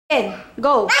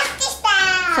Go.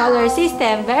 Solar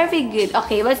system. Very good.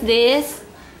 Okay, what's this?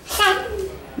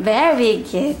 Very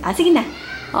good. Sige na.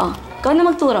 Oh, ikaw na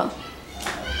magturo.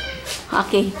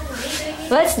 Okay.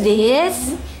 What's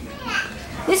this?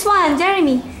 This one,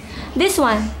 Jeremy. This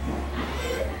one.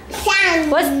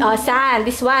 Sun. What's sun?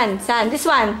 This one. Sun. This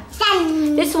one.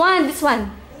 Sun. This one. This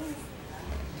one.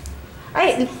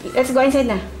 Ay, let's go inside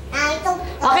na.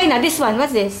 Okay na, this one.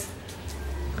 What's this?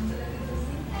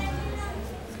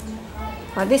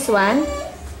 Oh, this one.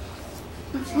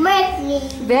 Mercury.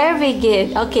 Very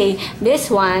good. Okay, this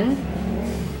one.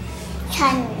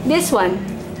 Sun. This one.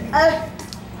 Earth.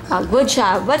 Oh, good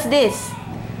job. What's this?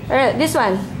 This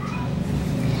one.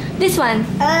 This one.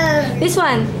 This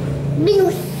one.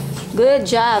 Venus. Good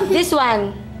job. This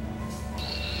one.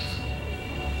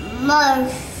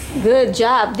 Mars. Good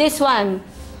job. This one.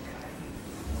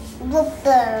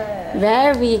 Jupiter.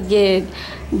 Very good.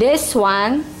 This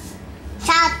one.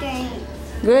 Saturn.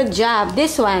 Good job.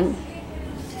 This one.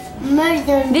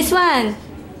 Mercury. This one.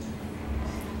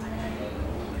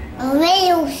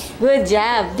 Venus. Good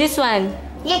job. This one.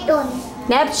 Neptune.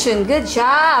 Neptune. Good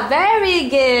job. Very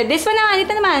good. This one naman.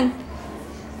 Dito naman.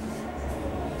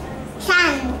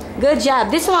 Sun. Good job.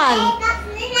 This one.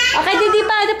 Okay, di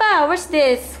pa. Where's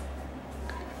this?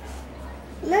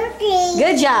 Mercury.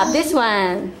 Good job. This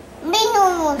one.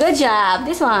 Venus. Good job.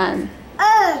 This one.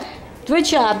 Earth. Good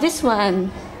job. This one.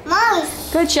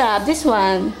 Mars. Good job. This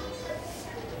one.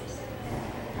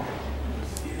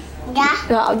 Yeah.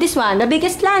 Oh, this one. The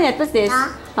biggest planet. What's this?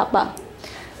 Papa.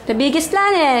 The biggest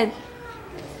planet.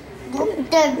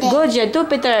 Jupiter. Good job.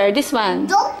 Jupiter. This one.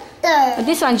 Jupiter.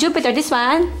 This one. Jupiter. This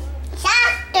one.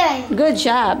 Saturn. Good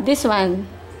job. This one.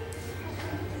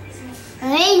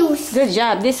 Venus. Good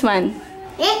job. This one.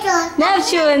 Neptune.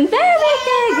 Neptune. Very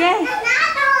good. Yes.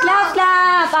 Clap,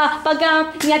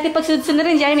 clap. Hindi natin pagsunod na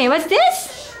rin, Jeremy. What's this?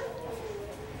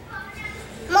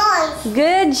 Mars.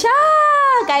 Good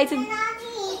job. Guys,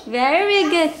 very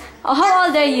good. Oh, how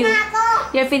old are you?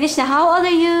 You're finished na. How old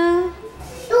are you?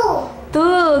 2.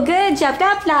 2. Good job.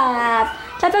 Clap, clap.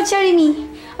 Clap, clap, Jeremy.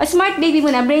 Oh, smart baby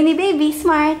muna. Brainy baby.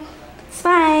 Smart.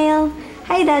 Smile.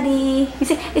 Hi, Daddy.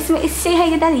 Say hi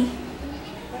to Daddy.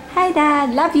 Hi,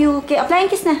 Dad. Love you. Okay,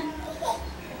 apply kiss na.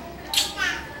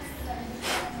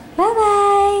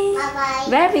 Bye-bye. Bye-bye.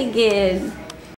 Very good.